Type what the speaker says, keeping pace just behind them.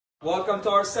Welcome to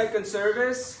our second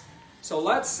service. So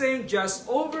let's sing Just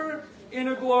Over in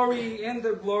the Glory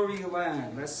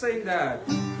Land. Let's sing that.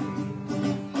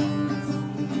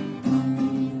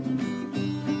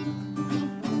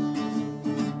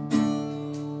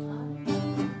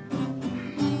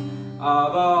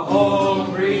 Of a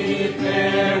home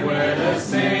prepared where the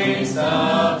saints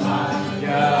abide,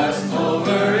 just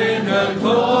over in the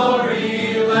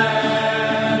glory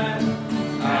land.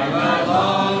 I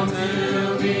long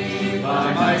to be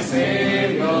by my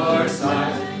Savior's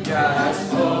side,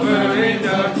 just over in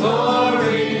the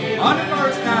glory. On the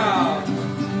chorus now.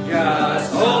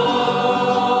 Just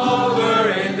over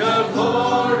in the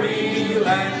glory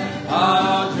land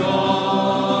of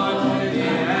joy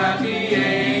in happy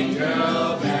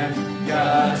angel band.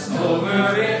 Just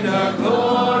over in the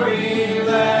glory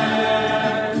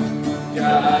land.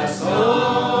 Just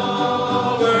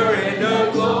over in the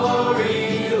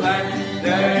glory land.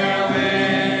 There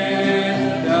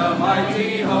with the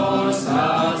mighty hosts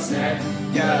ascend.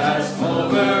 Just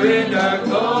over in the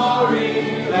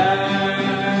glory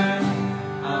land.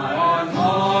 I'm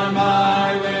on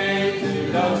my way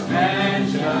to those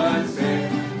mansions fair.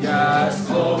 Just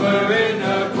over in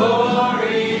the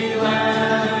glory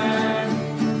land.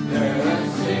 There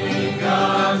sing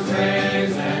God's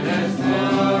praise and His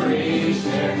glory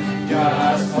share.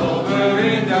 Just over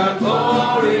in the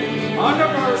glory. On the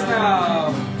verse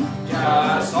now.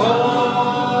 Just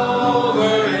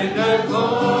over in the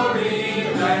glory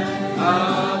land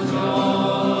of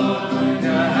joy,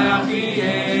 the happy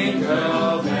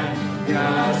angel band.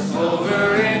 Just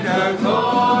over in the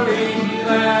glory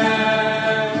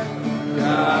land.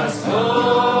 Just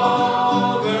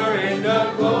over in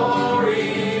the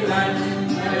glory land.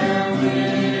 There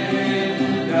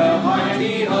with the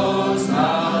mighty hosts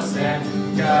ascend.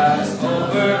 Just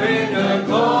over in the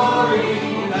glory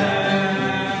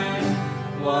land.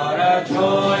 What a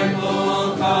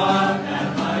joyful thought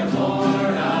that my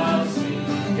Lord I'll see.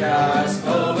 Just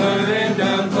over in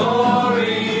the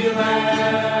glory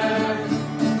land.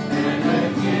 And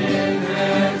again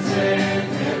and say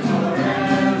there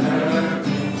forever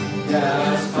be.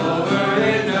 Just over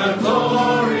in the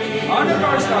glory. On the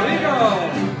verse, now we go.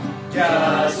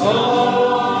 Just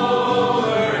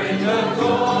over in the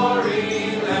glory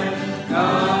land.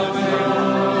 Now the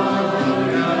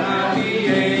happy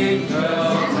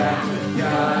angel band.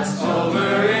 Just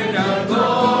over in the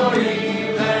glory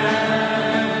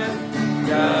land.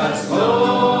 Just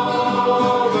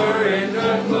over in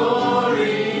the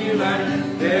glory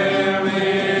land. There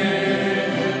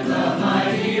with the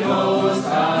mighty host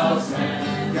I'll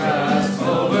stand. Just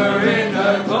over in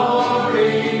the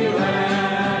glory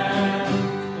land.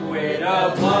 With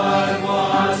the blood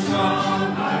washed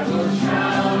strong, I will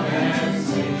shout and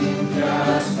sing.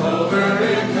 Just over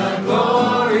in the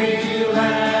glory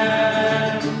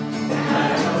land.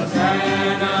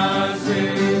 Hosanna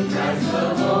sing, that's the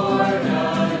Lord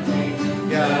of King.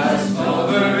 Just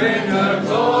over in the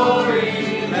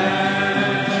glory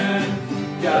land.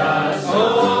 Just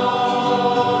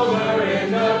over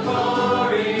in the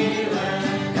glory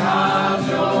land. Now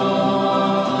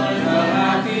join the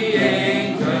happy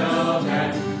angel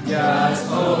band.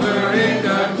 Just over in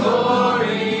the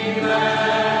glory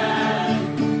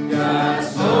land.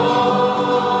 Just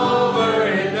over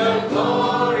in the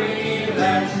glory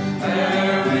land.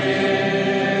 There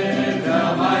with the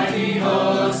mighty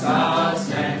hosts I'll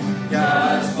stand.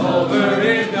 Just over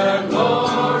in the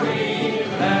glory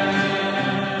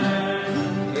land.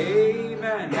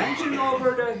 Amen. Mansion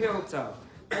over the hilltop.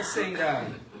 Let's sing that.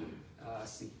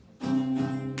 See.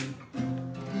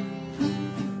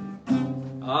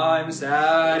 I'm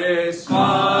satisfied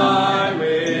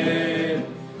with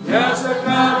just the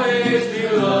valleys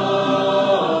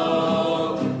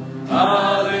below,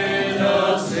 a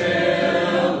little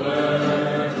silver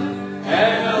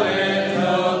and a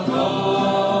little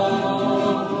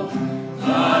gold.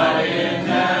 But in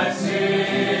that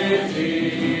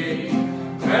city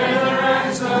where the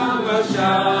ransom will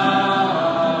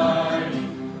shine,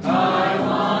 I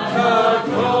want a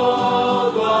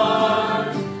gold one,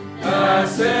 a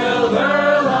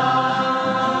silver line.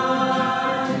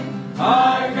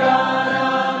 I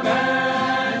got a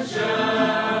mansion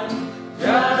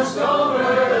just over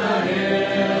the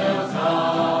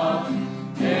hilltop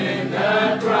in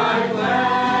that bright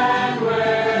land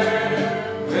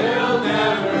where we'll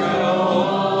never go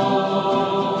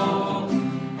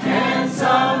home. And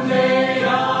someday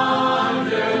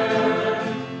under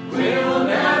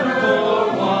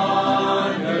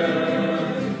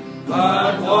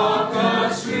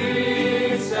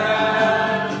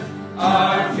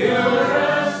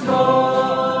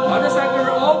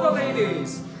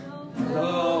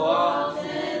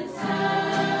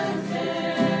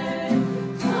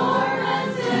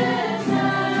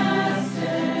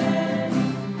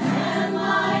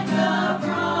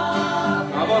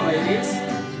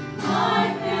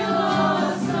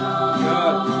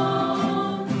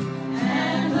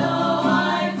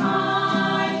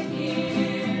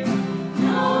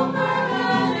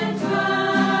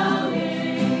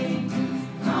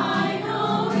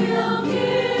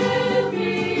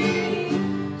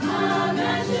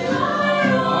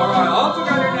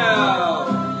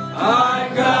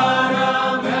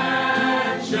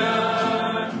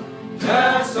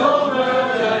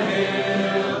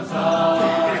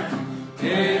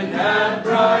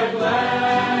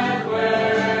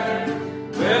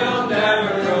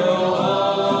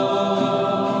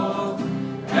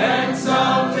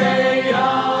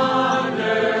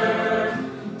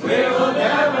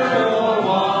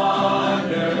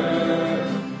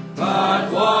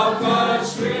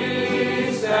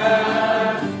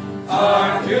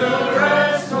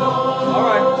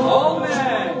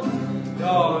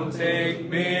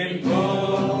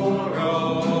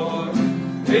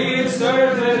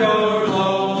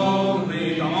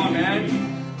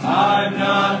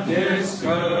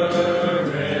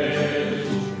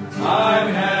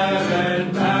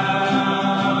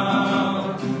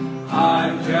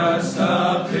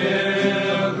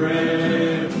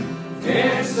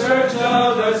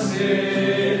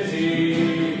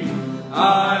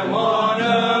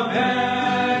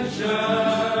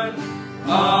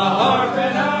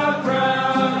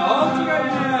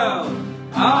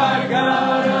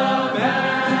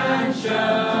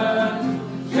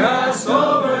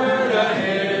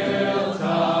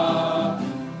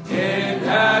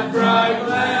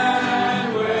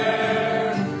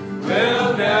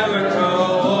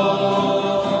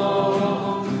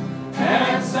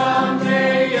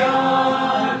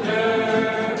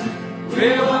we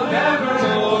will never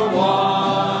more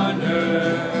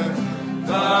wander,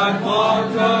 but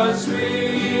walk the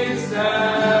streets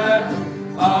that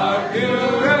are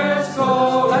pure as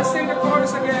gold. Let's sing the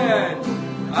chorus again.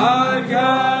 I've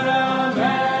got a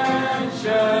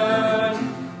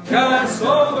mansion just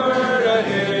over the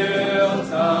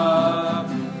hilltop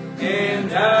in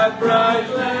that bright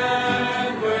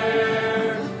land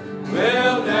where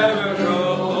we'll never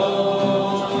grow old.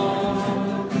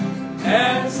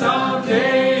 And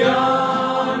someday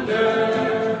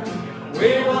yonder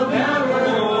we will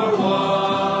never more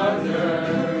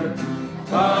wander,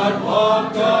 but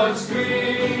walk the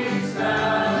streets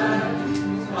that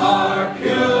are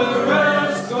pure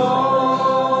as gold.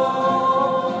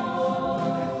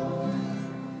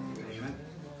 Amen.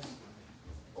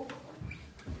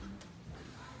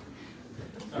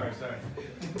 Sorry.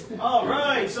 All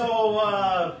right,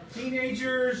 so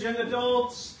teenagers, young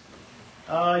adults,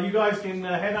 you guys can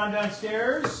head on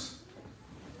downstairs.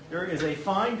 There is a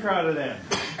fine crowd of them.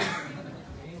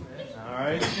 All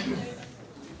right.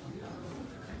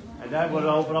 And that would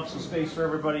open up some space for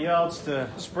everybody else to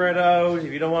spread out.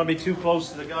 If you don't want to be too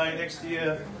close to the guy next to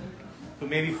you who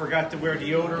maybe forgot to wear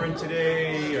deodorant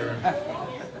today, or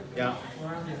yeah.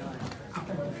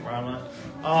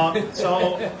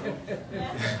 So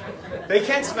they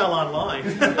can smell online.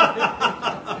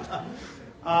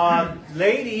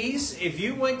 Ladies, if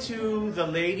you went to the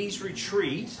ladies'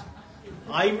 retreat,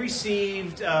 I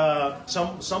received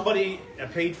somebody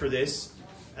paid for this,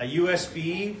 a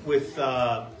USB with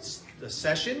the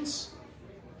sessions.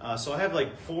 So I have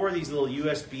like 4 of these little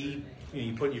USB.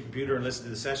 You put in your computer and listen to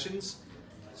the sessions.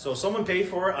 So someone paid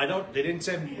for it. They didn't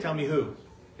tell me who.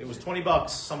 It was $20.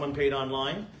 Someone paid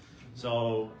online.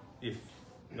 So if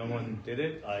no one did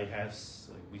it,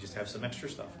 we just have some extra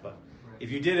stuff. But if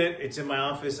you did it, it's in my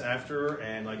office after,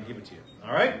 and I can give it to you.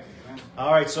 All right.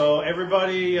 All right. So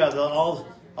everybody, all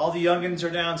the youngins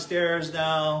are downstairs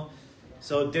now.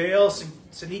 So Dale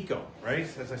Sinico, right?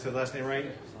 As I said last name right.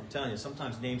 So I'm telling you,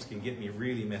 sometimes names can get me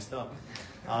really messed up.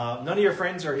 None of your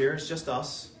friends are here. It's just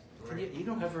us. You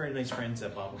don't have very nice friends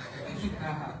at Bible College.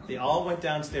 They all went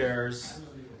downstairs.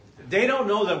 They don't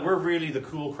know that we're really the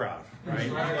cool crowd,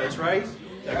 right? That's right.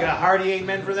 I got a hearty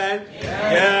amen for that?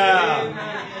 Yeah.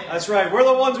 That's right. We're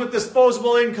the ones with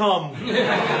disposable income.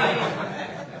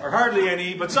 Or hardly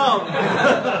any, but some.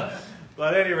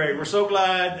 But at any rate, we're so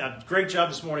glad. Great job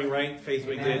this morning, right?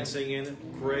 Faithway did singing.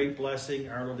 Great blessing.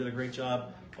 Arlo did a great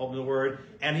job. Open the word.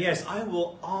 And yes, I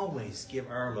will always give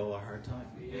Arlo a hard time.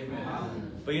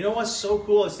 Amen. But you know what's so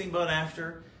cool? I was thinking about it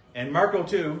after. And Marco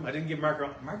too. I didn't give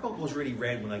Marco. Marco goes really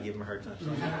red when I give him a hard time.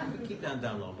 So keep that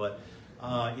down low. But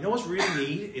you know what's really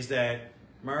neat is that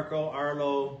Marco,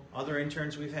 Arlo, other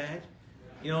interns we've had,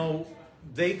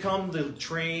 they come to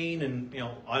train, and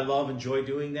I enjoy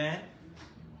doing that.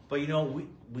 But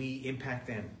we impact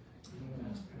them.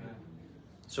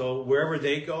 So wherever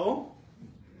they go,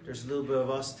 there's a little bit of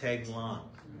us tagging along,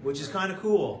 which is kind of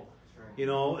cool.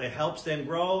 It helps them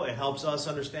grow. It helps us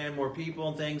understand more people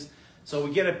and things. So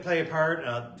we get to play a part.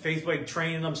 Faithway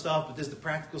training them stuff, but this is the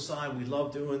practical side. We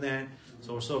love doing that.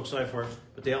 So we're so excited for it.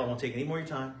 But Dale, I won't take any more of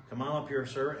your time. Come on up here,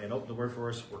 sir, and open the word for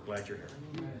us. We're glad you're here.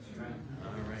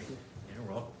 All right. You're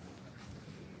welcome.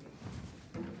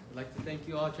 I'd like to thank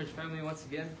you all, church family, once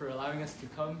again for allowing us to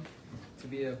come to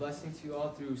be a blessing to you all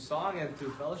through song and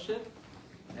through fellowship.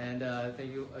 And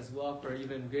thank you as well for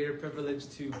even greater privilege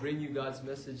to bring you God's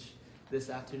message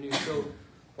this afternoon. So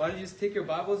why don't you just take your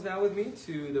Bibles now with me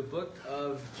to the book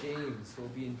of James. We'll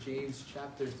be in James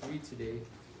chapter 3 today.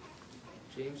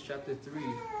 James chapter 3.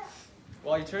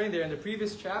 While you're turning there, in the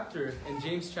previous chapter, in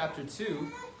James chapter 2,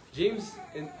 James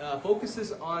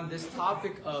focuses on this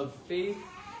topic of faith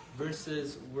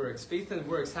versus works. Faith and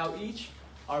works, how each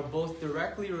are both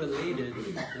directly related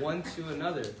one to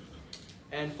another.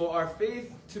 And for our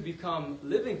faith to become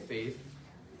living faith,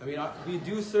 we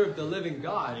do serve the living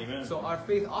God. Amen. So our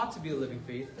faith ought to be a living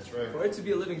faith. That's right. For it to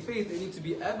be a living faith, it needs to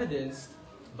be evidenced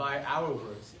by our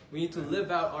works. We need to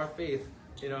live out our faith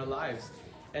in our lives.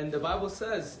 And the Bible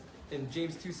says in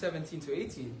James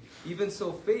 2:17-18, even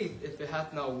so faith, if it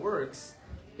hath not works,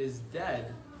 is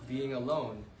dead, being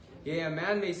alone. Yea, a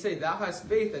man may say, thou hast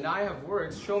faith, and I have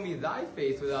works. Show me thy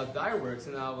faith without thy works,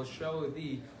 and I will show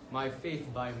thee my faith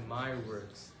by my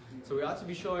works. So we ought to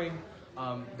be showing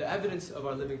the evidence of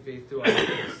our living faith through our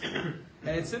works.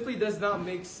 And it simply does not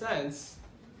make sense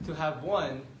to have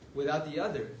one without the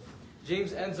other.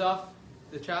 James ends off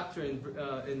the chapter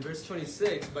in verse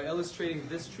 26 by illustrating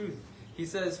this truth. He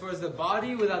says, for as the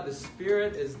body without the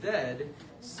spirit is dead,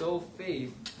 so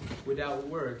faith without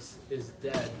works is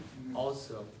dead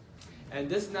also. And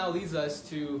this now leads us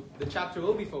to the chapter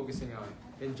we'll be focusing on,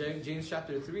 in James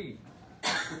chapter 3.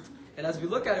 And as we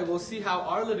look at it, we'll see how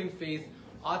our living faith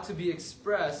ought to be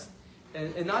expressed,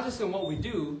 and not just in what we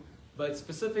do, but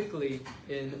specifically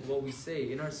in what we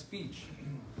say, in our speech.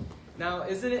 Now,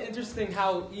 isn't it interesting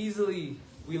how easily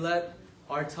we let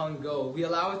our tongue go? We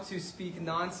allow it to speak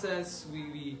nonsense,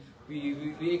 we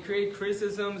create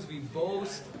criticisms, we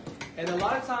boast, and a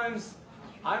lot of times,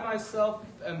 I myself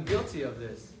am guilty of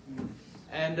this.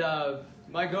 And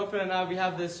my girlfriend and I, we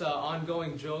have this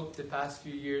ongoing joke the past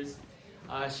few years.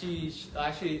 She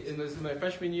actually, in my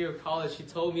freshman year of college, she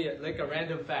told me like a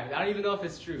random fact. I don't even know if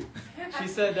it's true. She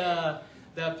said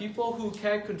that people who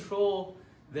can't control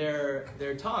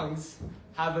their tongues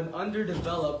have an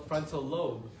underdeveloped frontal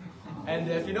lobe. And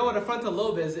if you know what a frontal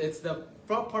lobe is, it's the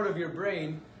front part of your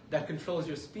brain that controls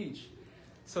your speech.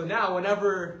 So now,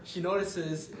 whenever she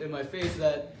notices in my face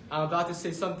that I'm about to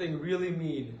say something really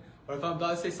mean, or if I'm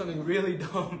about to say something really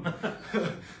dumb,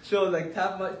 she'll like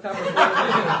tap her foot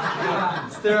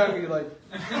and stare at me like,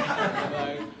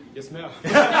 yes ma'am.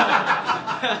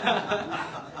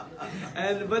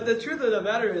 But the truth of the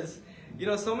matter is, you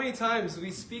know, so many times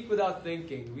we speak without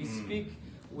thinking, we speak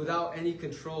without any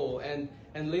control, and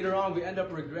later on we end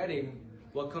up regretting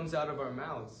what comes out of our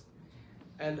mouths.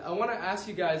 And I want to ask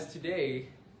you guys today,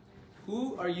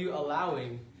 who are you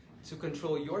allowing to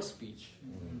control your speech?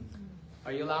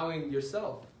 Are you allowing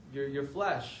yourself, your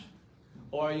flesh,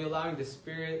 or are you allowing the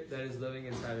Spirit that is living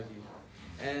inside of you?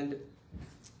 And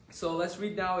so let's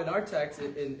read now in our text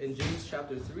in James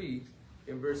chapter 3,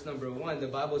 in verse number 1. The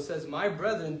Bible says, "My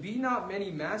brethren, be not many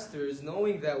masters,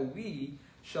 knowing that we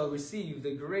shall receive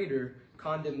the greater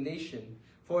condemnation.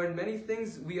 For in many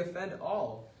things we offend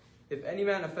all. If any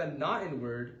man offend not in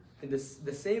word, then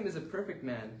the same is a perfect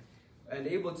man, and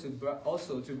able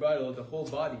also to bridle the whole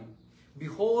body.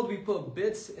 Behold, we put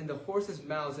bits in the horses'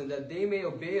 mouths, and that they may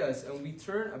obey us, and we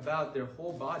turn about their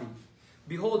whole body.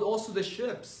 Behold also the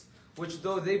ships, which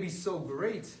though they be so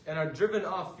great, and are driven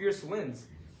off fierce winds,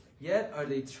 yet are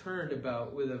they turned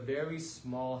about with a very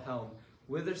small helm,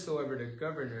 whithersoever the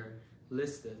governor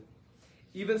listeth.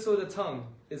 Even so the tongue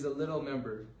is a little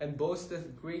member, and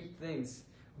boasteth great things.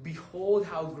 Behold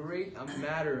how great a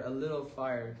matter a little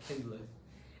fire kindleth.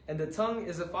 And the tongue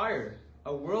is a fire,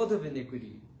 a world of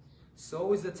iniquity.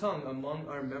 So is the tongue among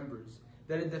our members,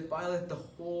 that it defileth the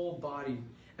whole body,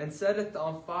 and setteth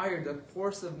on fire the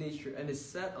course of nature, and is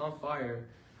set on fire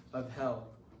of hell.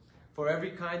 For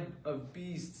every kind of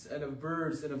beasts, and of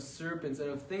birds, and of serpents, and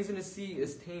of things in the sea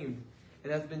is tamed,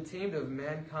 and hath been tamed of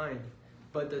mankind.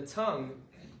 But the tongue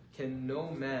can no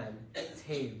man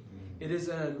tame. It is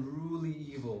an unruly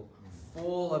evil,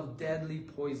 full of deadly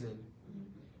poison.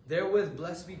 Therewith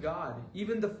blessed be God,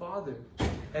 even the Father,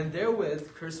 and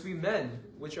therewith curse we men,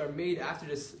 which are made after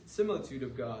the similitude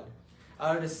of God.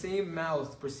 Out of the same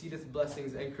mouth proceedeth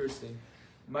blessings and cursing.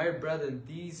 My brethren,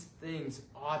 these things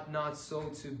ought not so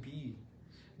to be.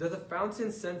 Doth the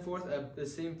fountain send forth at the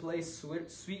same place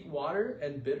sweet water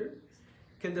and bitter?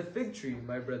 Can the fig tree,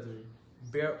 my brethren,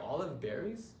 bear olive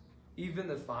berries, even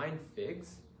the fine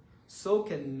figs? So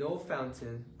can no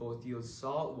fountain both yield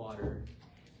salt water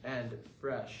and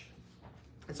fresh.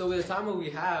 And so with the time that we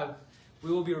have, we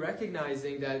will be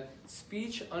recognizing that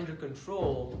speech under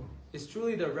control is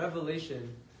truly the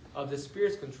revelation of the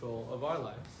Spirit's control of our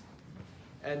lives.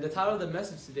 And the title of the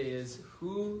message today is,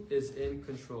 Who is in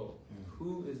Control?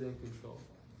 Who is in control?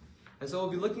 And so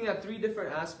we'll be looking at three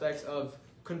different aspects of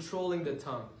controlling the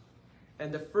tongue.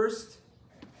 And the first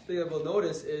thing that we'll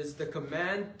notice is the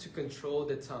command to control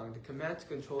the tongue. The command to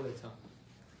control the tongue.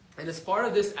 And as part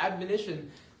of this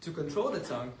admonition to control the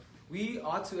tongue, we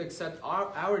ought to accept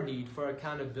our need for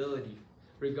accountability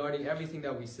regarding everything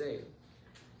that we say.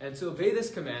 And to obey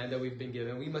this command that we've been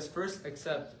given, we must first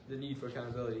accept the need for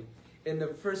accountability. In the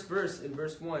first verse, in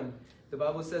verse 1, the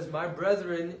Bible says, "My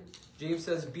brethren," James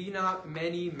says, "be not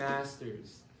many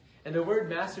masters." And the word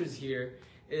masters here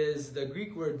is the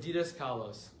Greek word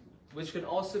didaskalos, which can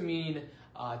also mean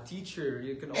teacher.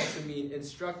 It can also mean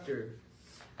instructor.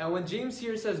 And when James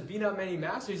here says, "be not many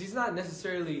masters," he's not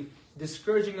necessarily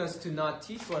discouraging us to not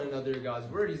teach one another God's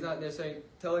word. He's not necessarily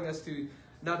telling us to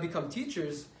not become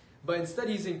teachers, but instead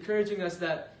he's encouraging us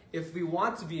that if we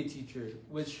want to be a teacher,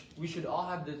 which we should all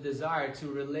have the desire to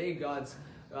relay God's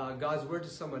word to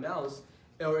someone else,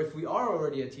 or if we are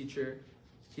already a teacher,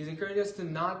 he's encouraging us to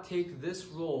not take this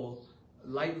role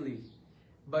lightly.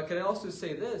 But can I also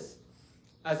say this?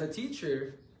 As a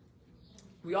teacher,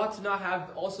 we ought to not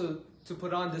have also to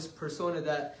put on this persona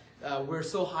that we're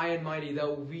so high and mighty,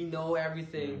 that we know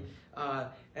everything,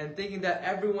 and thinking that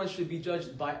everyone should be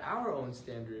judged by our own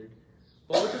standard.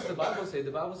 But what does the Bible say?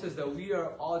 The Bible says that we are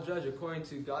all judged according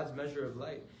to God's measure of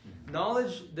light.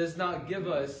 Knowledge does not give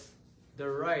us the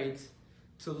right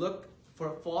to look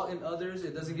for fault in others.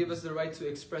 It doesn't give us the right to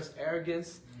express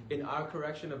arrogance in our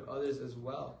correction of others as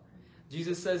well.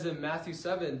 Jesus says in Matthew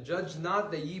 7, "Judge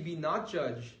not that ye be not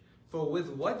judged, for with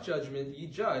what judgment ye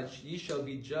judge, ye shall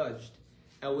be judged.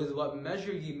 And with what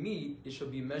measure ye meet, it shall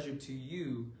be measured to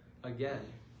you again."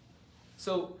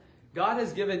 So God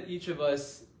has given each of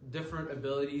us different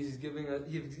abilities.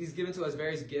 He's given to us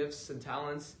various gifts and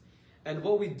talents. And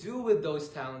what we do with those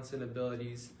talents and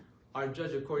abilities are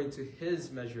judged according to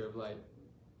His measure of light.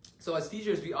 So as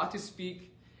teachers, we ought to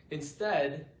speak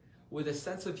instead with a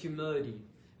sense of humility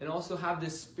and also have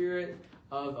this spirit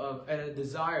of and a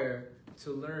desire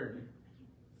to learn.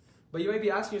 But you may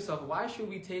be asking yourself, why should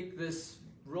we take this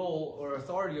role or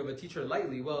authority of a teacher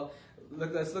lightly? Well,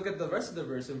 let's look at the rest of the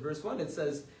verse. In verse 1, it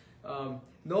says,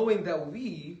 knowing that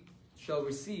we shall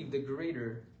receive the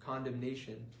greater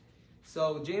condemnation.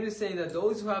 So James is saying that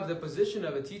those who have the position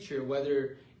of a teacher,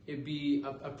 whether it be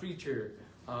a preacher,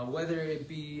 whether it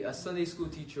be a Sunday school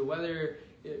teacher, whether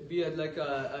it be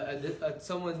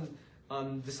someone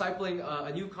discipling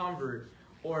a new convert,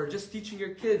 or just teaching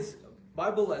your kids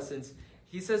Bible lessons,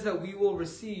 he says that we will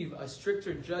receive a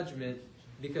stricter judgment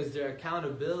because their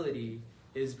accountability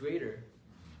is greater.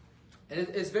 And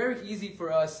it's very easy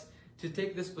for us to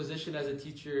take this position as a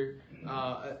teacher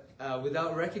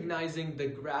without recognizing the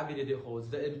gravity that it holds,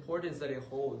 the importance that it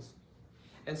holds.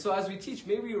 And so as we teach,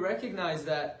 may we recognize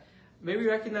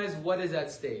what is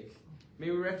at stake.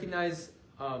 May we recognize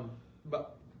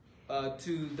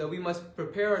that we must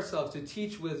prepare ourselves to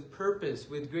teach with purpose,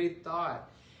 with great thought,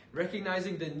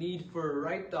 recognizing the need for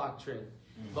right doctrine.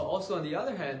 But also on the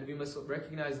other hand, we must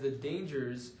recognize the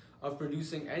dangers of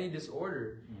producing any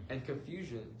disorder and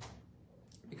confusion.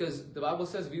 Because the Bible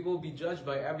says we will be judged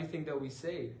by everything that we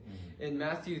say. In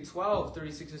Matthew 12,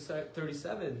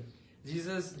 36-37,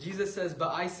 Jesus says, "But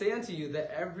I say unto you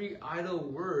that every idle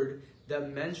word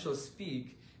that men shall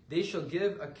speak, they shall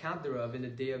give account thereof in the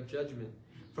day of judgment.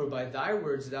 For by thy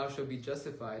words thou shalt be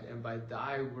justified, and by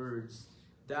thy words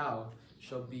thou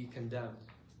shalt be condemned."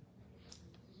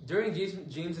 During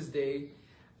James's day,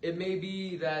 it may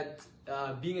be that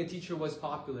being a teacher was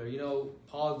popular. You know,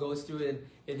 Paul goes through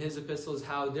in his epistles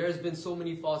how there's been so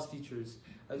many false teachers.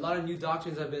 A lot of new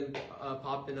doctrines have been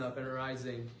popping up and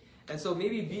arising. And so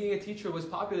maybe being a teacher was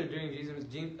popular during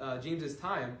James's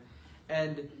time.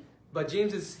 But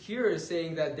James is here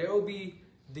saying that there will be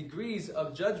degrees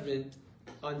of judgment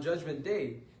on Judgment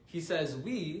Day. He says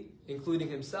we, including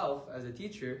himself as a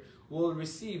teacher, will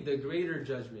receive the greater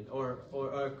judgment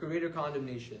or greater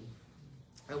condemnation.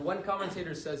 And one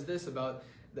commentator says this about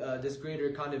this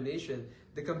greater condemnation: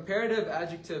 the comparative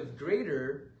adjective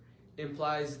greater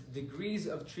implies degrees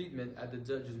of treatment at the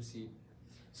judgment seat.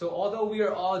 So although we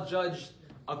are all judged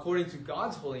according to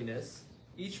God's holiness,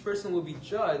 each person will be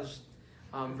judged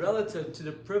relative to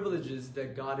the privileges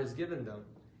that God has given them.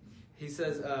 He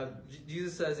says,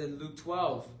 Jesus says in Luke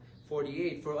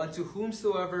 12:48, "For unto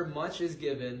whomsoever much is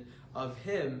given, of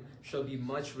him shall be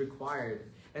much required.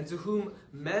 And to whom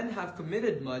men have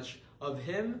committed much, of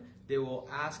him they will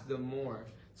ask the more."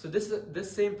 So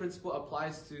this same principle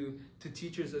applies to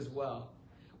teachers as well.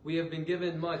 We have been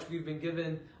given much. We've been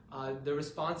given the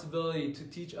responsibility to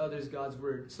teach others God's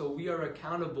word. So we are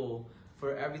accountable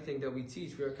for everything that we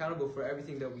teach. We are accountable for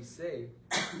everything that we say.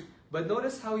 But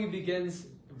notice how he begins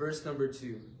verse number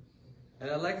 2. And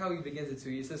I like how he begins it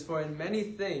too. He says, "For in many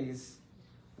things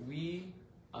we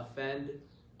offend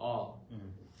all."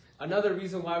 Another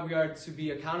reason why we are to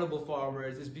be accountable for our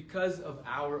words is because of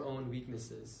our own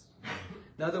weaknesses.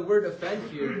 Now the word offend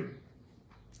here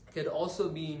could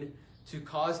also mean to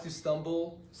cause to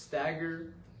stumble,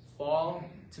 stagger, fall,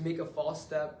 to make a false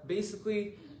step,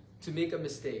 basically to make a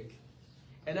mistake.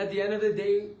 And at the end of the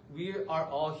day, we are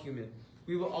all human.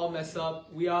 We will all mess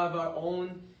up. We have our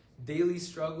own daily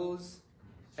struggles.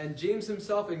 And James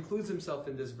himself includes himself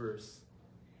in this verse.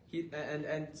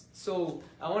 So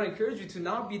I want to encourage you to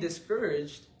not be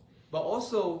discouraged, but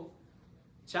also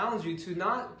challenge you to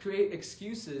not create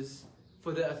excuses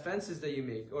for the offenses that you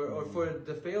make or for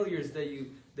the failures that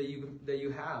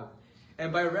you have.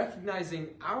 And by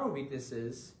recognizing our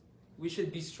weaknesses, we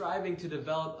should be striving to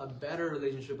develop a better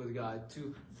relationship with God,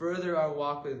 to further our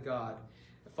walk with God,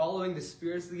 following the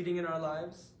Spirit's leading in our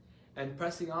lives, and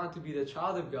pressing on to be the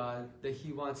child of God that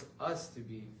He wants us to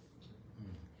be.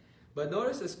 But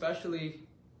notice especially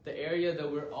the area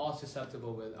that we're all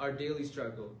susceptible with, our daily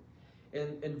struggle.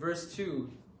 In verse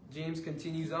 2, James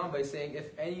continues on by saying,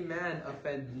 "If any man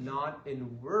offend not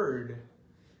in word,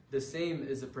 the same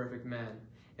is a perfect man,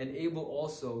 and able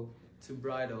also to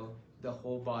bridle the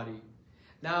whole body.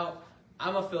 Now,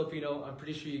 I'm a Filipino. I'm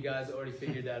pretty sure you guys already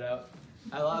figured that out.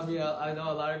 I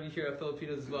know a lot of you here are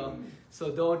Filipinos as well.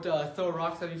 So don't throw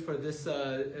rocks at me for this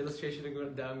illustration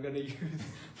that I'm going to use.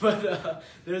 But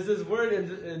there's this word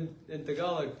in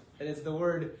Tagalog, and it's the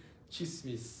word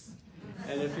chismis.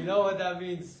 And if you know what that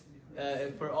means,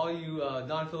 for all you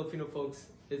non-Filipino folks,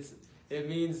 it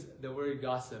means the word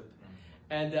gossip.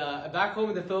 And back home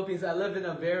in the Philippines, I live in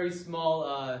a very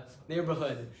small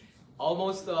neighborhood.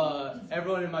 Almost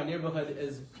everyone in my neighborhood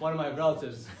is one of my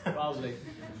relatives, probably.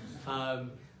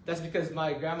 That's because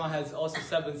my grandma has also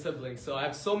 7 siblings, so I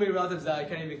have so many relatives that I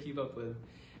can't even keep up with.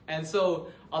 And so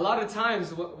a lot of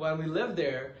times when we lived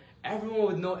there, everyone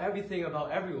would know everything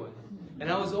about everyone.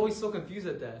 And I was always so confused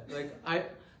at that.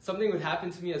 Like something would happen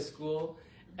to me at school,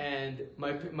 and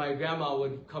my grandma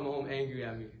would come home angry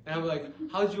at me. And I'm like,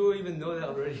 how'd you even know that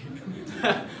already?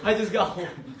 I just got home.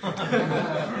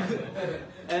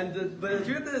 But the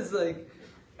truth is, like,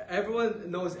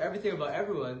 everyone knows everything about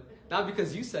everyone, not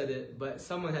because you said it, but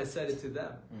someone has said it to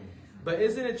them. But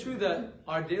isn't it true that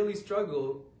our daily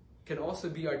struggle can also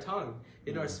be our tongue,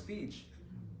 in our speech?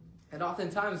 And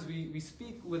oftentimes we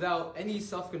speak without any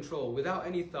self-control, without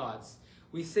any thoughts.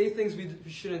 We say things we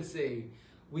shouldn't say.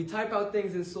 We type out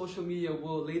things in social media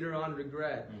we'll later on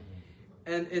regret.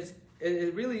 And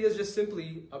it really is just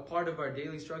simply a part of our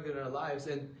daily struggle in our lives.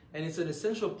 And it's an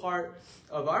essential part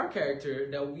of our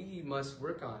character that we must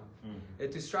work on.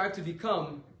 And to strive to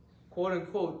become, quote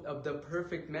unquote, of the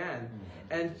perfect man.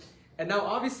 And now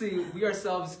obviously we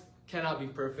ourselves cannot be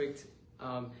perfect.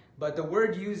 But the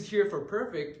word used here for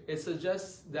perfect, it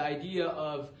suggests the idea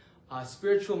of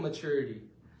spiritual maturity.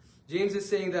 James is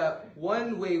saying that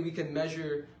one way we can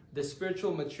measure the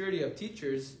spiritual maturity of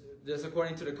teachers, just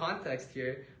according to the context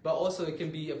here, but also it can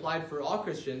be applied for all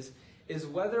Christians, is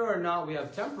whether or not we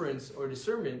have temperance or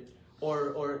discernment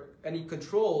or any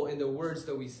control in the words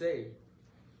that we say.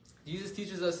 Jesus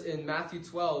teaches us in Matthew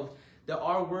 12 that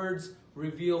our words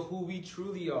reveal who we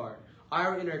truly are,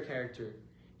 our inner character.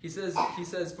 He says,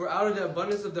 for out of the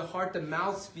abundance of the heart the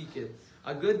mouth speaketh.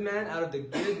 A good man out of the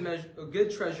good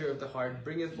treasure of the heart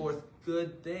bringeth forth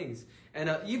good things. And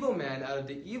an evil man out of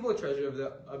the evil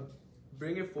treasure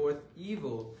bringeth forth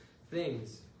evil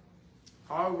things.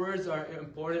 Our words are an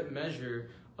important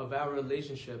measure of our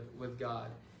relationship with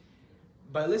God.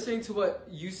 By listening to what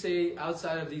you say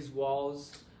outside of these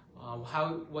walls,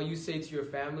 what you say to your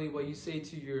family, what you say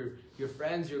to your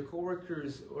friends, your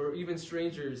coworkers, or even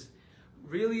strangers,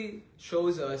 really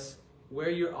shows us where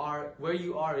you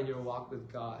are in your walk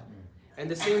with God.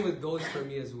 And the same with goes for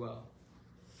me as well.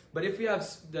 But if we have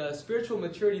the spiritual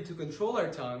maturity to control our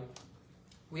tongue,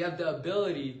 we have the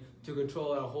ability to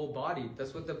control our whole body.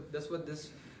 That's what this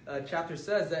chapter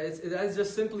says. That is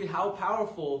just simply how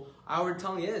powerful our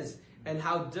tongue is and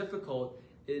how difficult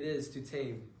it is to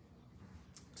tame.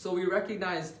 So we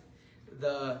recognize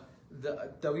that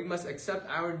we must accept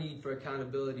our need for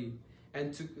accountability,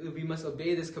 and we must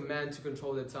obey this command to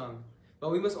control the tongue. But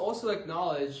we must also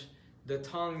acknowledge the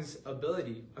tongue's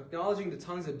ability. Acknowledging the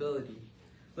tongue's ability.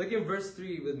 Look in verse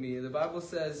 3 with me. The Bible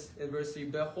says in verse 3,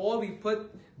 behold, we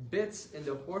put bits in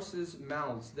the horses'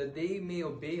 mouths, that they may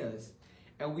obey us,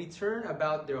 and we turn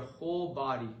about their whole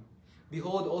body.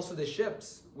 Behold also the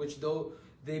ships, which though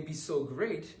they be so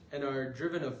great, and are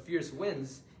driven of fierce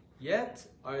winds, yet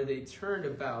are they turned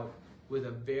about with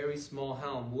a very small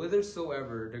helm,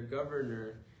 whithersoever the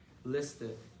governor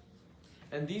listeth.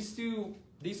 And these two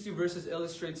verses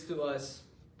illustrates to us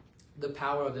the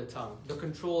power of the tongue, the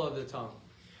control of the tongue.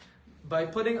 By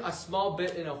putting a small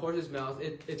bit in a horse's mouth,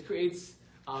 it creates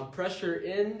pressure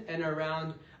in and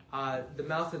around the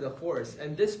mouth of the horse.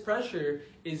 And this pressure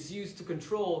is used to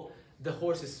control the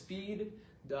horse's speed,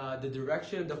 the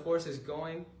direction the horse is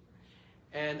going.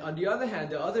 And on the other hand,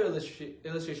 the other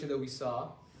illustration that we saw,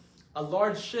 a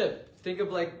large ship, think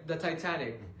of like the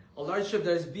Titanic, a large ship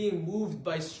that is being moved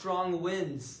by strong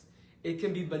winds. It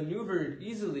can be maneuvered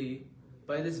easily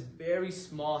by this very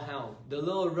small helm. The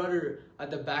little rudder at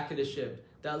the back of the ship,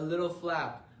 that little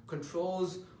flap,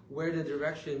 controls where the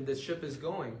direction the ship is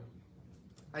going.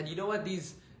 And you know what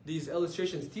these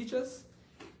illustrations teach us?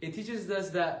 It teaches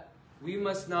us that we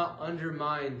must not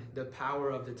undermine the power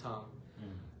of the tongue.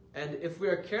 And if we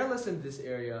are careless in this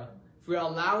area, if we are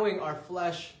allowing our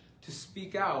flesh to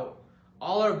speak out,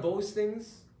 all our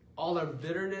boastings, all our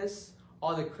bitterness,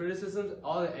 all the criticisms,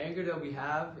 all the anger that we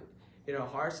have in our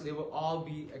hearts, they will all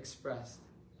be expressed.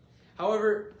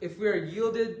 However, if we are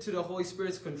yielded to the Holy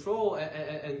Spirit's control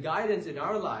and guidance in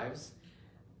our lives,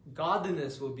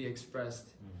 godliness will be expressed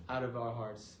out of our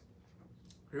hearts.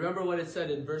 Remember what it said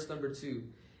in verse number 2.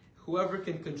 Whoever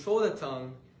can control the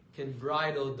tongue can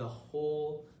bridle the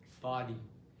whole body.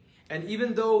 And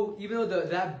even though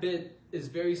that bit is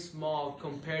very small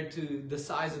compared to the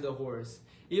size of the horse,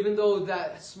 even though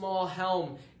that small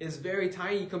helm is very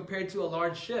tiny compared to a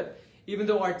large ship, even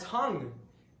though our tongue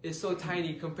is so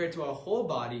tiny compared to our whole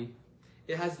body,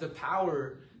 it has the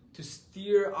power to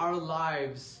steer our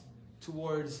lives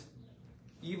towards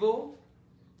evil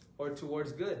or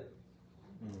towards good.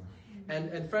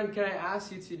 And friend, can I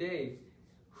ask you today,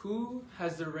 who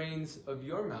has the reins of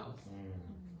your mouth?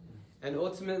 And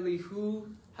ultimately, who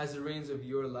has the reins of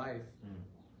your life?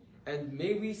 And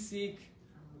may we seek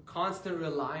constant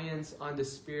reliance on the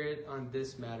Spirit on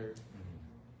this matter.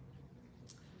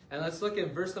 And let's look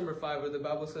at verse number 5, where the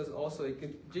Bible says also,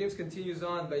 James continues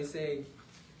on by saying,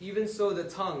 even so the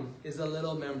tongue is a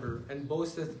little member, and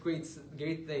boasteth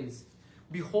great things.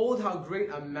 Behold how great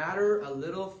a matter a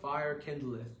little fire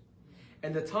kindleth.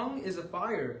 And the tongue is a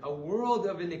fire, a world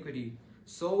of iniquity.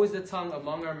 So is the tongue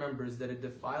among our members, that it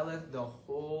defileth the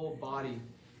whole body,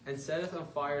 and setteth on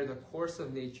fire the course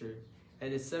of nature,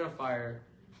 and is set on fire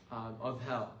of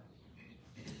hell.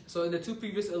 So in the two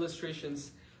previous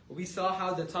illustrations, we saw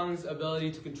how the tongue's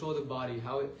ability to control the body,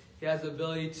 how it has the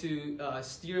ability to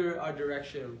steer our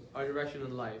direction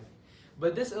in life.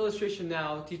 But this illustration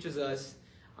now teaches us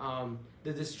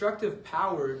the destructive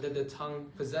power that the tongue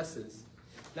possesses.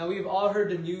 Now, we've all heard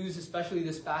the news, especially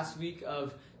this past week,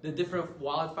 of the different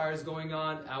wildfires going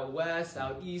on out west,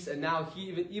 out east, and now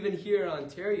even here in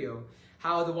Ontario,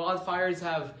 how the wildfires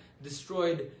have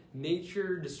destroyed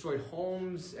nature, destroyed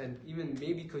homes, and even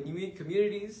maybe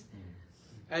communities.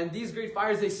 And these great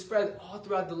fires, they spread all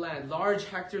throughout the land, large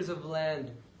hectares of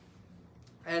land.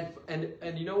 And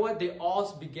you know what? They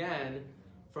all began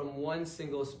from one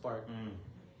single spark.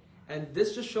 And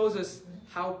this just shows us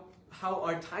how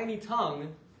our tiny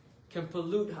tongue can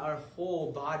pollute our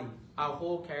whole body, our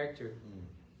whole character.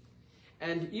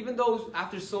 And even though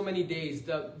after so many days,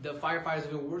 the firefighters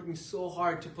have been working so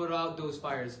hard to put out those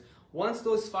fires, once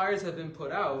those fires have been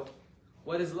put out,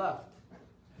 what is left?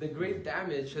 The great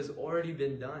damage has already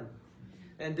been done.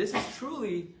 And this is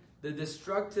truly the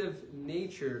destructive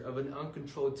nature of an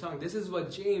uncontrolled tongue. This is what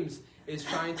James is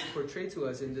trying to portray to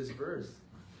us in this verse.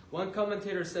 One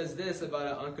commentator says this about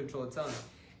an uncontrolled tongue.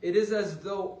 It is as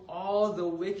though all the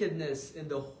wickedness in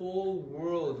the whole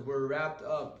world were wrapped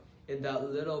up in that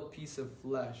little piece of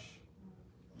flesh.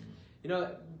 You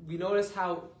know, we notice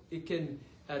how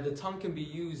the tongue can be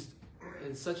used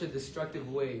in such a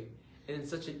destructive way and in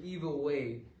such an evil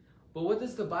way. But what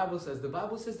does the Bible say? The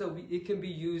Bible says that it can be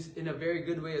used in a very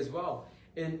good way as well.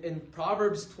 In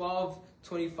Proverbs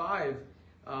 12:25,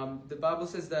 the Bible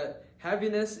says that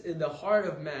heaviness in the heart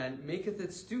of man maketh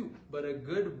it stoop, but a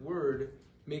good word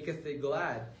maketh it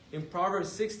glad. In Proverbs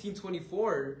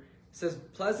 16:24, it says,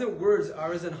 pleasant words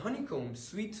are as an honeycomb,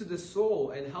 sweet to the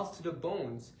soul and health to the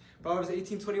bones. Proverbs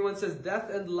 18:21 says, death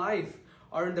and life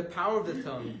are in the power of the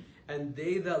tongue, and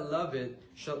they that love it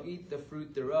shall eat the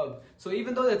fruit thereof. So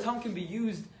even though the tongue can be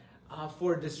used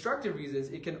for destructive reasons,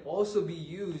 it can also be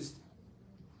used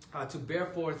to bear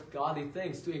forth godly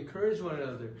things, to encourage one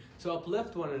another, to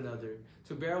uplift one another,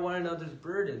 to bear one another's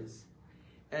burdens.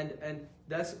 And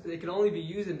it can only be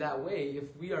used in that way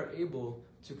if we are able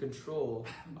to control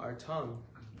our tongue.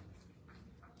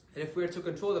 And if we are to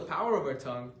control the power of our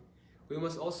tongue, we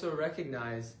must also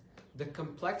recognize the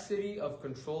complexity of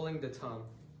controlling the tongue.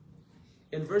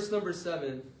 In verse number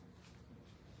 7,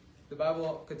 the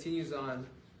Bible continues on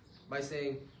by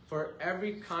saying, for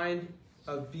every kind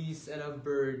of beasts and of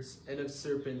birds and of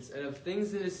serpents and of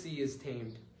things in the sea is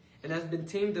tamed, and has been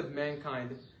tamed of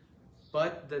mankind,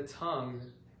 but the tongue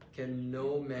can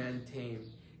no man tame.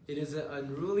 It is an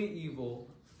unruly evil,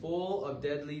 full of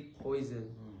deadly poison.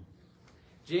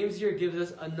 James here gives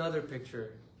us another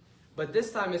picture, but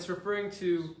this time it's referring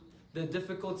to the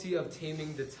difficulty of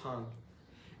taming the tongue.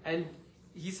 And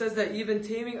he says that even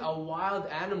taming a wild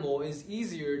animal is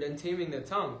easier than taming the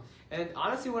tongue. And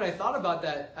honestly, when I thought about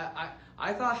that,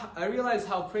 I realized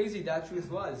how crazy that truth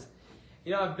was.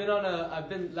 You know, I've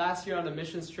been last year on a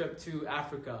missions trip to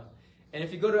Africa. And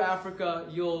if you go to Africa,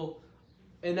 you'll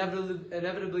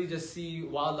inevitably just see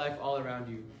wildlife all around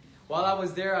you. While I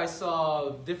was there, I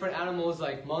saw different animals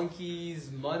like monkeys,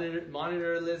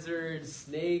 monitor lizards,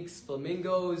 snakes,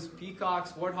 flamingos,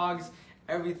 peacocks, warthogs,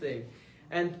 everything.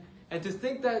 And to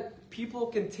think that people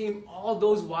can tame all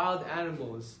those wild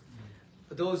animals,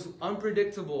 those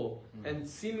unpredictable and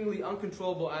seemingly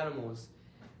uncontrollable animals,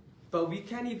 but we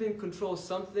can't even control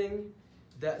something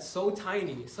that's so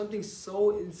tiny, something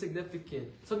so insignificant,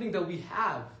 something that we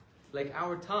have, like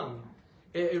our tongue.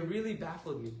 It really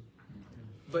baffled me.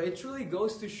 But it truly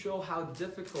goes to show how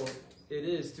difficult it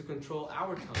is to control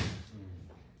our tongue.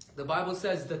 The Bible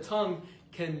says the tongue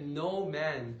can no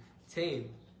man tame.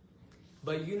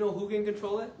 But you know who can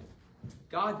control it?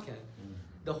 God can.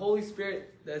 The Holy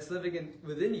Spirit that's living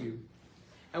within you.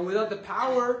 And without the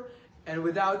power and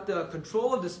without the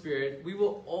control of the Spirit, we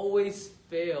will always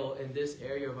fail in this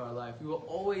area of our life. We will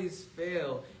always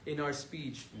fail in our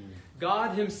speech.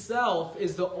 God himself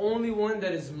is the only one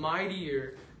that is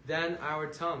mightier than our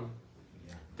tongue.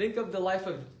 Think of the life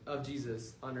of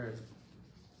Jesus on earth.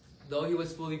 Though he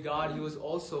was fully God, he was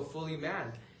also fully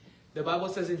man. The Bible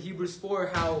says in Hebrews 4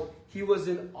 how he was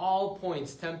in all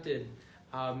points tempted,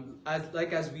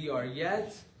 as we are,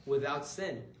 yet without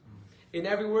sin. In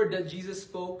every word that Jesus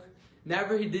spoke,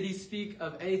 never did he speak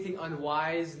of anything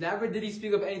unwise. Never did he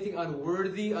speak of anything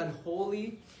unworthy,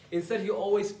 unholy. Instead, he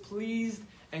always pleased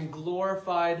and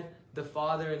glorified the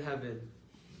Father in heaven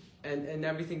and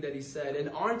everything that he said. And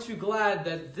aren't you glad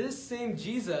that this same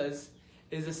Jesus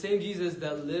is the same Jesus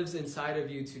that lives inside of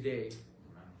you today?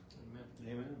 Amen.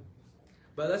 Amen.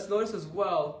 But let's notice as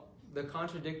well the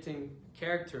contradicting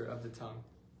character of the tongue.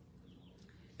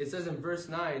 It says in verse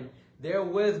 9,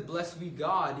 therewith bless we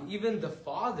God, even the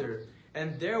Father,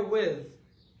 and therewith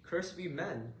curse we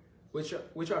men, which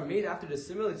are made after the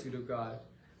similitude of God.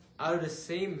 Out of the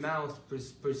same mouth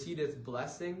proceedeth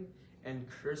blessing and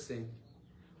cursing.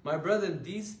 My brethren,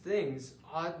 these things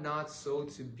ought not so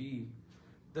to be.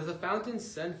 Does a fountain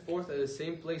send forth at the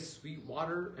same place sweet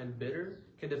water and bitter?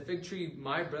 Can the fig tree,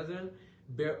 my brethren,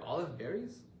 bear olive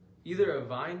berries? Either a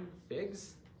vine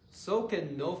figs? So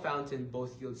can no fountain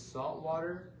both yield salt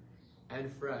water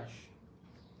and fresh.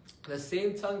 The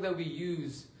same tongue that we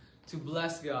use to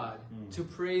bless God, to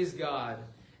praise God,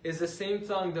 is the same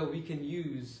tongue that we can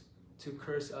use to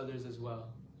curse others as well.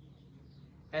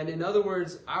 And in other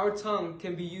words, our tongue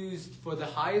can be used for the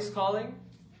highest calling,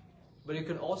 but it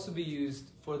can also be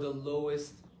used for the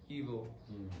lowest evil.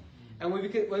 And when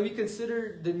we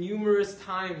consider the numerous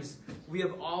times we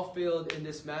have all failed in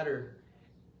this matter,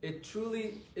 it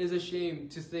truly is a shame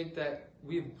to think that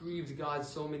we've grieved God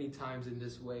so many times in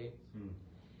this way.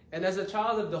 And as a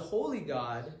child of the holy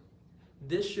God,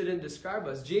 this shouldn't describe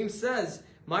us. James says,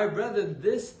 my brethren,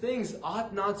 these things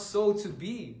ought not so to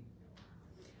be.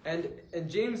 And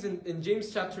James, in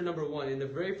James chapter number 1, in the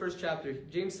very first chapter,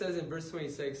 James says in verse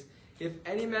 26, if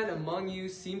any man among you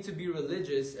seem to be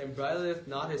religious and bridleth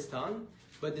not his tongue,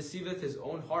 but deceiveth his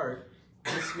own heart,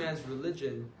 this man's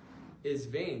religion is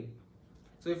vain.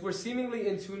 So if we're seemingly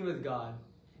in tune with God,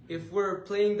 if we're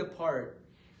playing the part,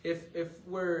 if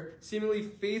we're seemingly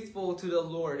faithful to the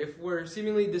Lord, if we're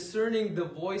seemingly discerning the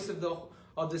voice of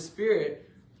the Spirit,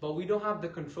 but we don't have the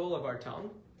control of our tongue,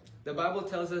 the Bible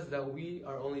tells us that we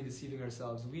are only deceiving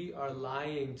ourselves. We are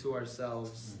lying to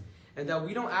ourselves. And that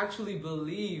we don't actually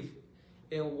believe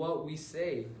in what we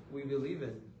say we believe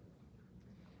in.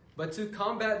 But to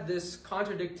combat this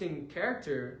contradicting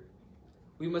character,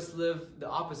 we must live the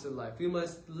opposite life. We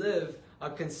must live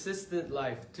a consistent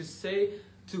life to say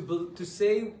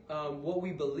what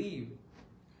we believe.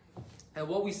 And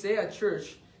what we say at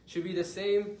church should be the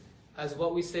same as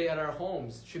what we say at our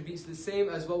homes, should be the same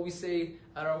as what we say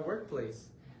at our workplace.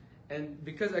 And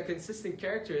because a consistent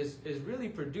character is really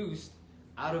produced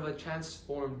out of a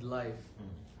transformed life.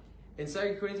 In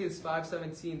 2 Corinthians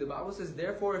 5:17, the Bible says,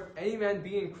 therefore, if any man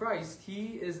be in Christ,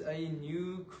 he is a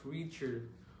new creature.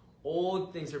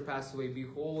 Old things are passed away.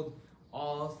 Behold,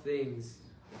 all things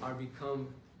are become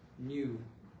new.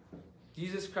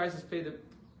 Jesus Christ has paid the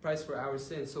price for our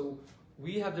sins. So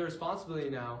we have the responsibility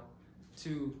now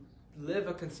to live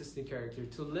a consistent character,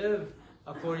 to live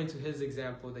according to his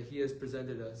example that he has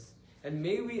presented us. And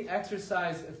may we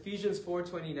exercise Ephesians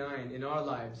 4:29 in our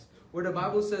lives, where the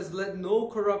Bible says, let no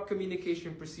corrupt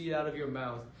communication proceed out of your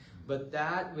mouth, but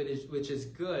that which is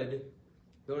good,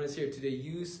 notice here, to the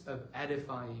use of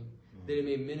edifying, that it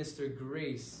may minister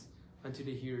grace unto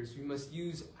the hearers. We must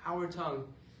use our tongue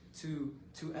to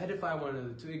edify one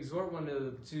another, to exhort one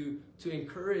another, to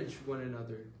encourage one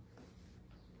another.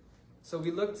 So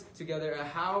we looked together at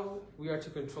how we are to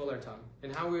control our tongue,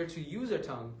 and how we are to use our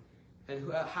tongue,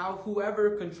 and how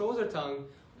whoever controls our tongue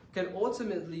can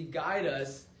ultimately guide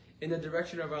us in the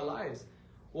direction of our lives.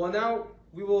 Well, now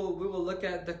we will look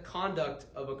at the conduct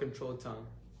of a controlled tongue.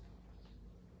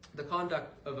 The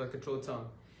conduct of a controlled tongue.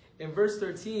 In verse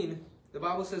 13, the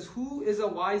Bible says, who is a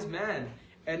wise man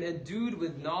and endued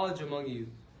with knowledge among you?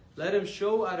 Let him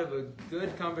show out of a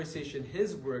good conversation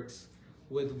his works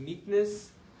with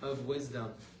meekness of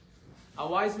wisdom. A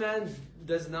wise man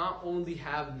does not only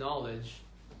have knowledge,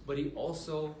 but he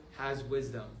also has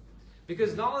wisdom.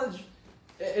 Because knowledge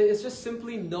is just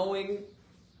simply knowing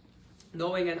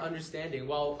and understanding.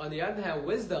 While on the other hand,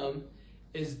 wisdom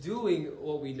is doing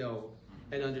what we know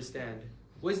and understand.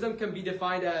 Wisdom can be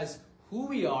defined as who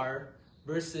we are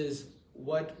versus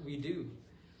what we do.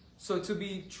 So to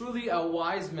be truly a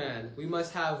wise man, we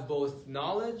must have both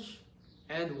knowledge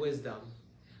and wisdom.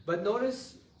 But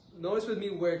notice with me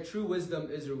where true wisdom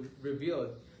is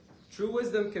revealed. True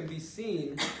wisdom can be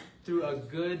seen through a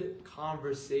good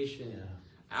conversation. Yeah.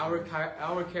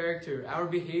 Our character, our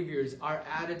behaviors, our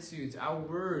attitudes, our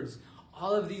words,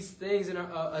 all of these things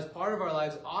as part of our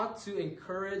lives ought to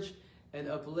encourage and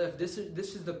uplift. This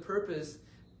is the purpose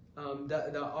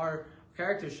that our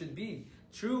character should be.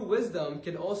 True wisdom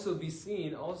can also be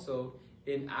seen also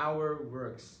in our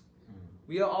works.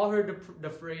 We all heard the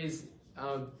phrase,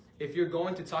 if you're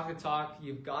going to talk the talk,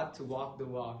 you've got to walk the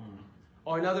walk.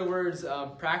 Or in other words,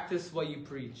 practice what you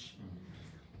preach.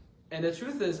 And the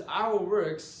truth is, our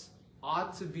works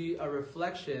ought to be a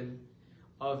reflection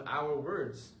of our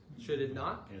words, should it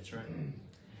not? That's right.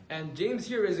 And James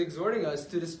here is exhorting us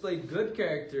to display good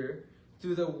character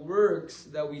through the works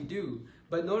that we do.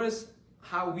 But notice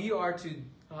how we are to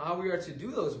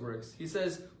do those works. He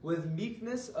says, with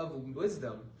meekness of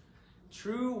wisdom.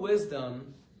 True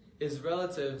wisdom is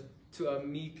relative to a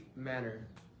meek manner.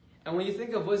 And when you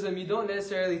think of wisdom, you don't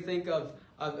necessarily think of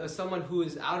someone who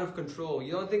is out of control.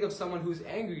 You don't think of someone who's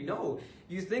angry. No,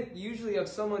 you think usually of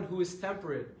someone who is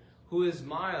temperate, who is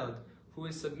mild, who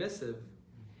is submissive.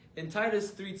 In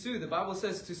Titus 3:2, the Bible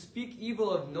says to speak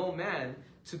evil of no man,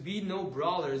 to be no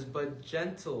brawlers, but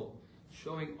gentle,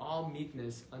 showing all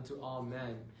meekness unto all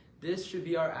men. This should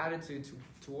be our attitude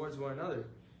towards one another.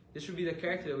 This should be the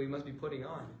character that we must be putting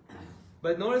on.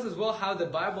 But notice as well how the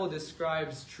Bible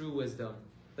describes true wisdom.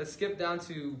 Let's skip down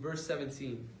to verse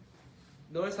 17.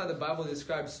 Notice how the Bible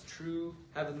describes true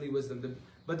heavenly wisdom.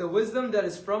 But the wisdom that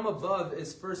is from above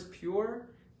is first pure,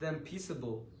 then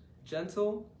peaceable,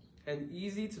 gentle, and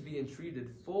easy to be entreated,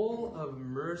 full of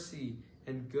mercy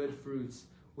and good fruits,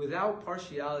 without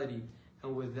partiality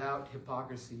and without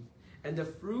hypocrisy. And the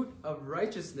fruit of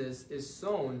righteousness is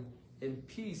sown in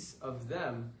peace of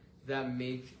them that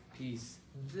make peace.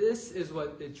 This is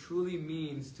what it truly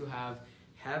means to have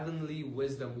heavenly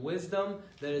wisdom. Wisdom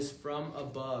that is from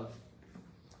above.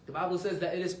 The Bible says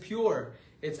that it is pure.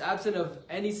 It's absent of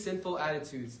any sinful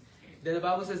attitudes. Then the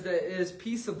Bible says that it is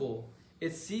peaceable.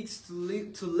 It seeks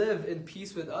to live in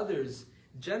peace with others.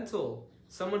 Gentle.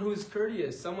 Someone who is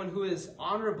courteous. Someone who is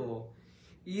honorable.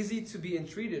 Easy to be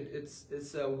entreated.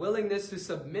 It's a willingness to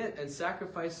submit and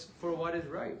sacrifice for what is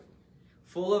right.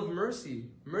 Full of mercy.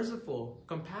 Merciful.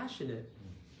 Compassionate.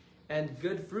 And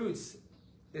good fruits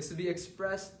is to be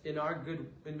expressed in our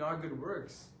good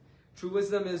works. True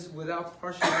wisdom is without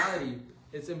partiality.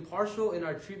 It's impartial in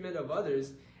our treatment of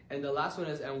others. And the last one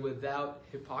is, and without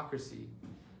hypocrisy.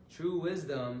 True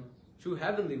wisdom, true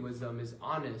heavenly wisdom is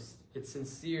honest, it's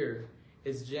sincere,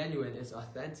 it's genuine, it's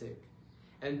authentic.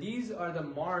 And these are the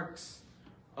marks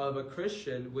of a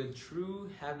Christian with true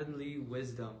heavenly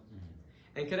wisdom.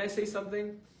 And can I say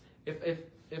something?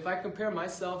 If I compare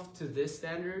myself to this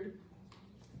standard,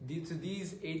 to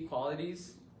these 8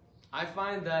 qualities, I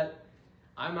find that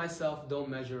I myself don't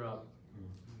measure up.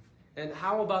 And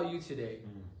how about you today?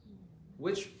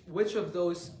 Which of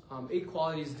those 8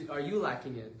 qualities are you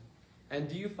lacking in? And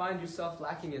do you find yourself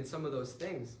lacking in some of those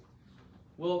things?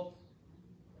 Well,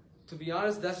 to be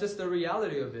honest, that's just the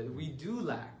reality of it. We do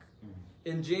lack.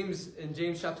 In James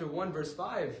chapter 1, verse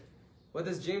 5, what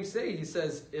does James say? He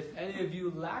says, if any of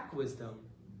you lack wisdom,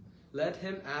 let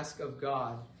him ask of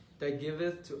God, that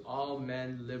giveth to all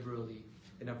men liberally,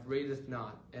 and upbraideth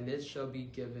not, and it shall be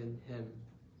given him.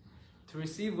 To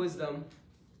receive wisdom,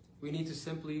 we need to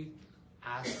simply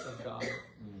ask of God.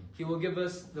 He will give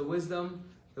us the wisdom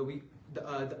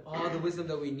that all the wisdom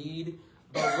that we need.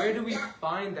 But where do we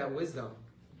find that wisdom?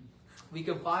 We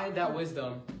can find that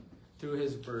wisdom through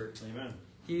His Word. Amen.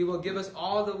 He will give us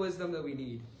all the wisdom that we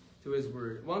need through His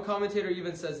Word. One commentator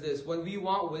even says this: when we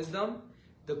want wisdom,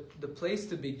 the place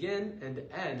to begin and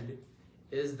end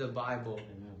is the Bible.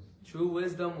 Amen. True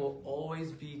wisdom will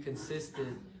always be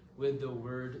consistent with the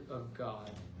Word of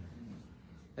God.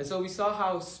 And so we saw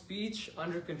how speech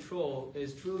under control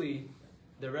is truly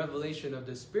the revelation of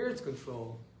the Spirit's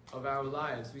control of our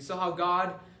lives. We saw how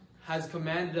God has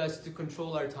commanded us to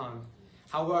control our tongue.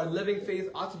 How our living faith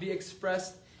ought to be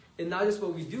expressed in not just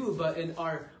what we do, but in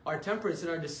our temperance, in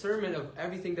our discernment of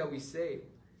everything that we say.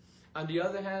 On the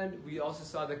other hand, we also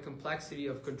saw the complexity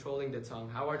of controlling the tongue.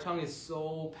 How our tongue is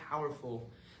so powerful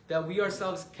that we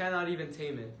ourselves cannot even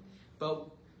tame it. But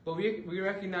we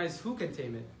recognize who can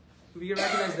tame it. We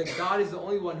recognize that God is the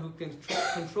only one who can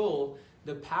control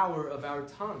the power of our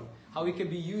tongue. How it can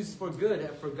be used for good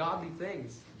and for godly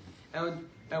things. And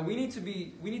And we need to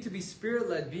be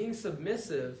Spirit-led, being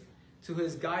submissive to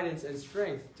His guidance and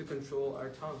strength to control our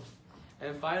tongue.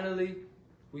 And finally,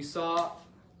 we saw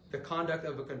the conduct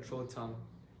of a controlled tongue.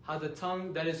 How the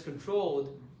tongue that is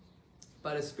controlled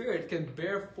by the Spirit can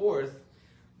bear forth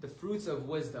the fruits of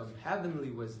wisdom,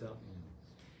 heavenly wisdom.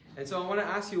 And so I want to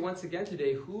ask you once again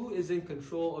today, who is in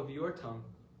control of your tongue?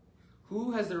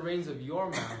 Who has the reins of your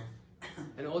mouth?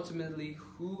 And ultimately,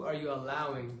 who are you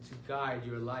allowing to guide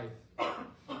your life?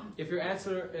 If your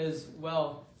answer is,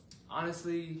 well,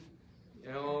 honestly,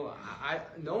 no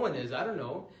one is, I don't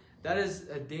know. That is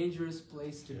a dangerous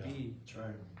place to be. That's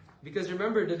right. Because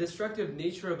remember, the destructive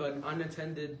nature of an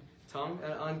unattended tongue,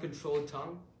 an uncontrolled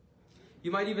tongue.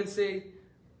 You might even say,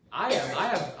 I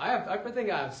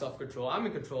think I have self-control. I'm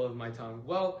in control of my tongue.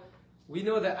 Well, we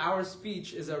know that our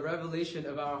speech is a revelation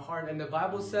of our heart. And the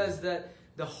Bible says that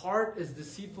the heart is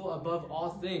deceitful above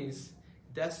all things,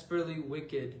 desperately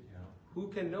wicked. Yeah. Who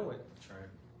can know it? That's right.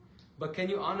 But can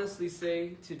you honestly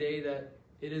say today that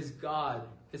it is God,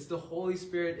 it's the Holy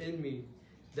Spirit in me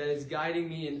that is guiding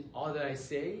me in all that I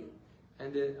say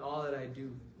and in all that I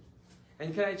do?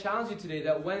 And can I challenge you today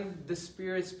that when the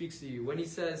Spirit speaks to you, when He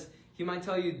says, He might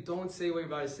tell you, don't say what you're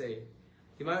about to say.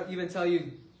 He might even tell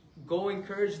you, go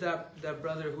encourage that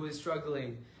brother who is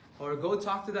struggling, or go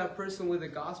talk to that person with the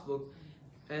gospel.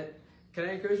 And can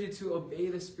I encourage you to obey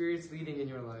the Spirit's leading in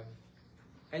your life?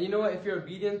 And you know what? If you're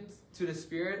obedient to the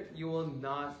Spirit, you will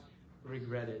not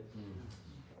regret it.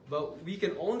 But we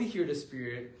can only hear the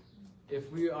Spirit if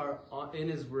we are in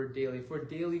His Word daily, if we're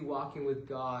daily walking with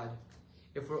God,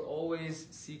 if we're always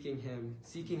seeking Him,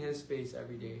 seeking His face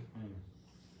every day.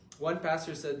 One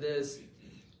pastor said this,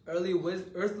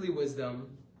 earthly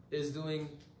wisdom is doing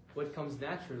what comes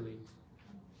naturally.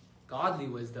 Godly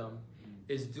wisdom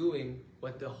is doing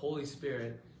what the Holy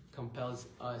Spirit compels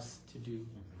us to do.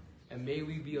 And may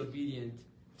we be obedient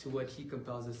to what He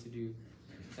compels us to do.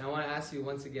 And I want to ask you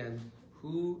once again,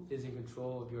 who is in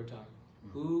control of your tongue?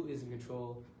 Who is in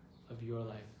control of your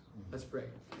life? Let's pray.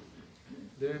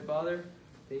 Dear Father,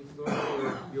 thank you, Lord,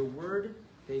 for your word.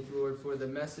 Thank you, Lord, for the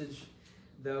message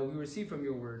that we receive from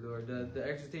your word, Lord, the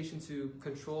exhortation to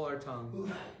control our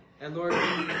tongue. And Lord,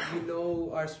 we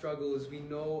know our struggles, we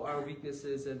know our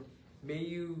weaknesses, and may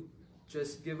you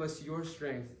just give us your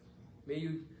strength. May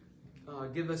you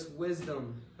give us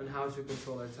wisdom on how to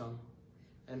control our tongue.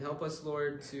 And help us,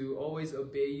 Lord, to always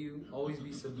obey you, always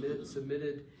be submitted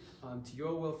to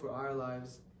your will for our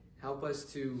lives. Help us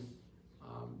to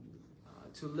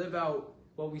live out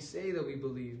what we say that we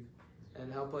believe,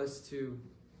 and help us to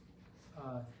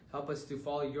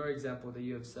follow your example that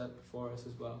you have set before us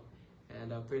as well.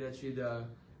 And I pray that you'd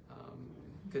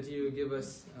continue to give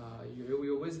us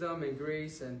your wisdom and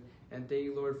grace, and thank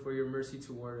you, Lord, for your mercy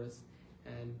toward us.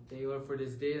 And thank you, Lord, for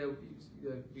this day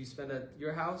that we spend at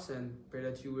your house, and pray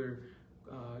that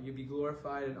you be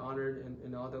glorified and honored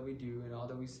in all that we do and all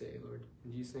that we say, Lord.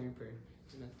 In Jesus' name we pray.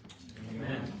 Amen.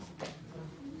 Amen.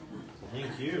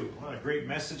 Thank you. What a great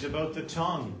message about the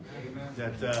tongue.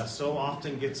 Amen. That so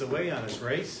often gets away on us,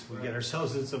 right? We get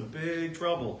ourselves in some big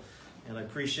trouble. And I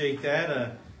appreciate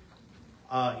that.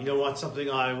 You know what? Something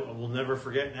I will never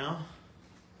forget now?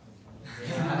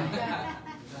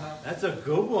 That's a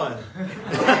good one.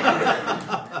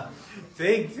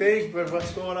 think, but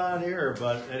what's going on here?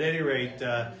 But at any rate,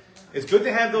 it's good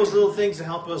to have those little things to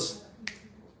help us.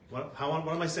 What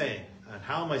am I saying? And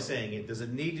how am I saying it? Does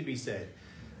it need to be said?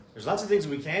 There's lots of things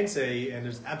we can say, and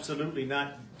there's absolutely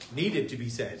not needed to be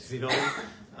said. You know,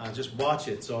 just watch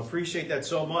it. So I appreciate that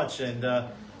so much. And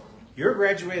you're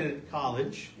graduated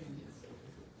college.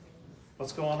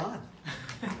 What's going on?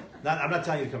 I'm not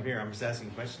telling you to come here. I'm just asking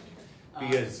a question.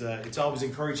 Because it's always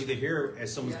encouraging to hear,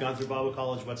 as someone's gone through Bible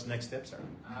college, what's the next steps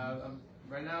are.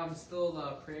 Right now, I'm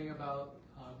still praying about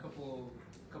a couple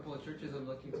of churches I'm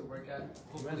looking to work at.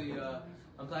 Hopefully,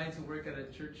 I'm planning to work at a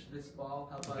church this fall.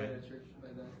 Help out at a church by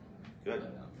then. Good.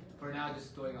 But, for now,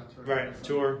 just going on tour. Right,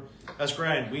 tour. That's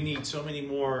grand. We need so many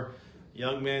more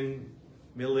young men,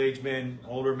 middle-aged men,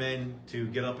 older men to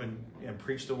get up and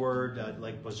preach the word,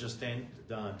 like was just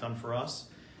done for us.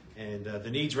 And the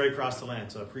needs right across the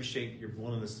land. So I appreciate your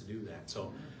willingness to do that.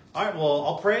 So, all right, well,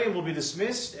 I'll pray and we'll be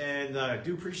dismissed. And I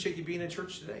do appreciate you being in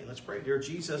church today. Let's pray. Dear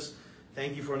Jesus,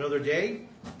 thank you for another day.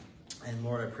 And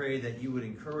Lord, I pray that you would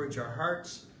encourage our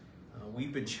hearts.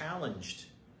 We've been challenged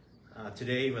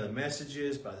today by the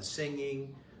messages, by the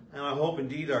singing. And I hope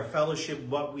indeed our fellowship,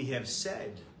 what we have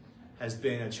said, has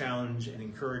been a challenge and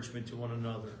encouragement to one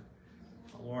another.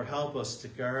 Lord, help us to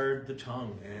guard the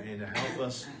tongue and to help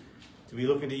us to be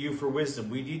looking to you for wisdom.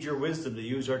 We need your wisdom to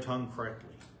use our tongue correctly.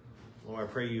 Lord, I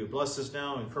pray you bless us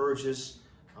now, encourage us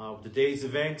the day's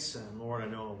events. And Lord, I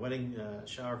know a wedding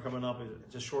shower coming up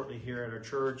just shortly here at our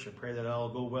church. I pray that all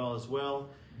go well as well.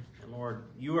 And Lord,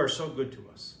 you are so good to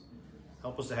us.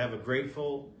 Help us to have a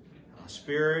grateful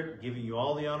spirit, giving you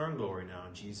all the honor and glory now.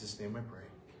 In Jesus' name I pray.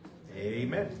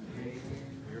 Amen.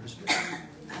 You're dismissed.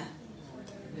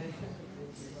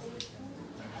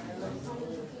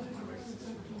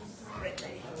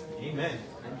 Amen.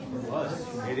 It was.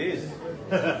 It is.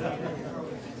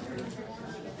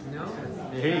 No.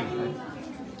 Hey.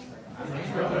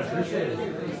 Appreciate it.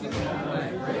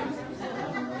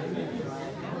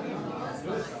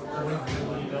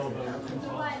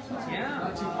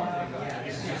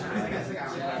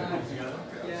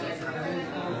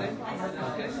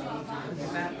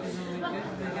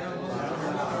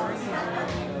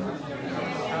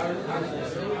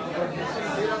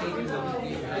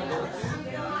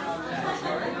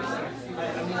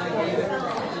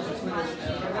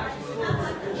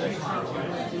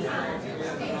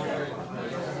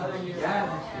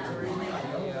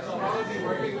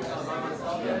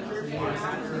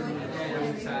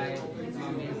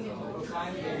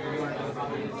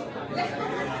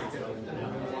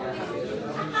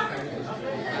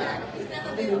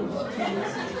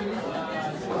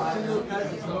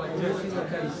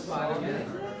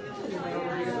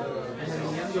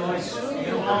 So I assume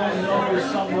you all know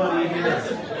somebody here. Is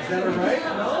that all right?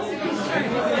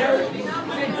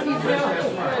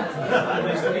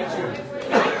 Nice to meet you.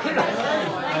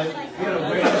 We had a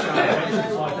wedding shower,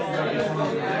 so I think I just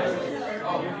wanted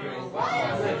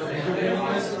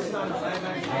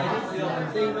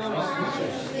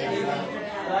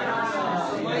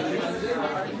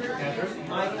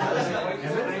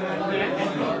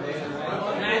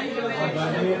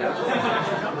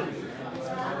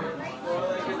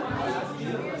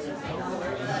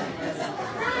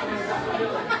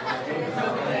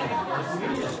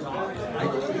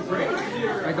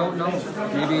I don't know.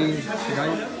 Maybe should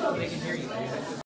I?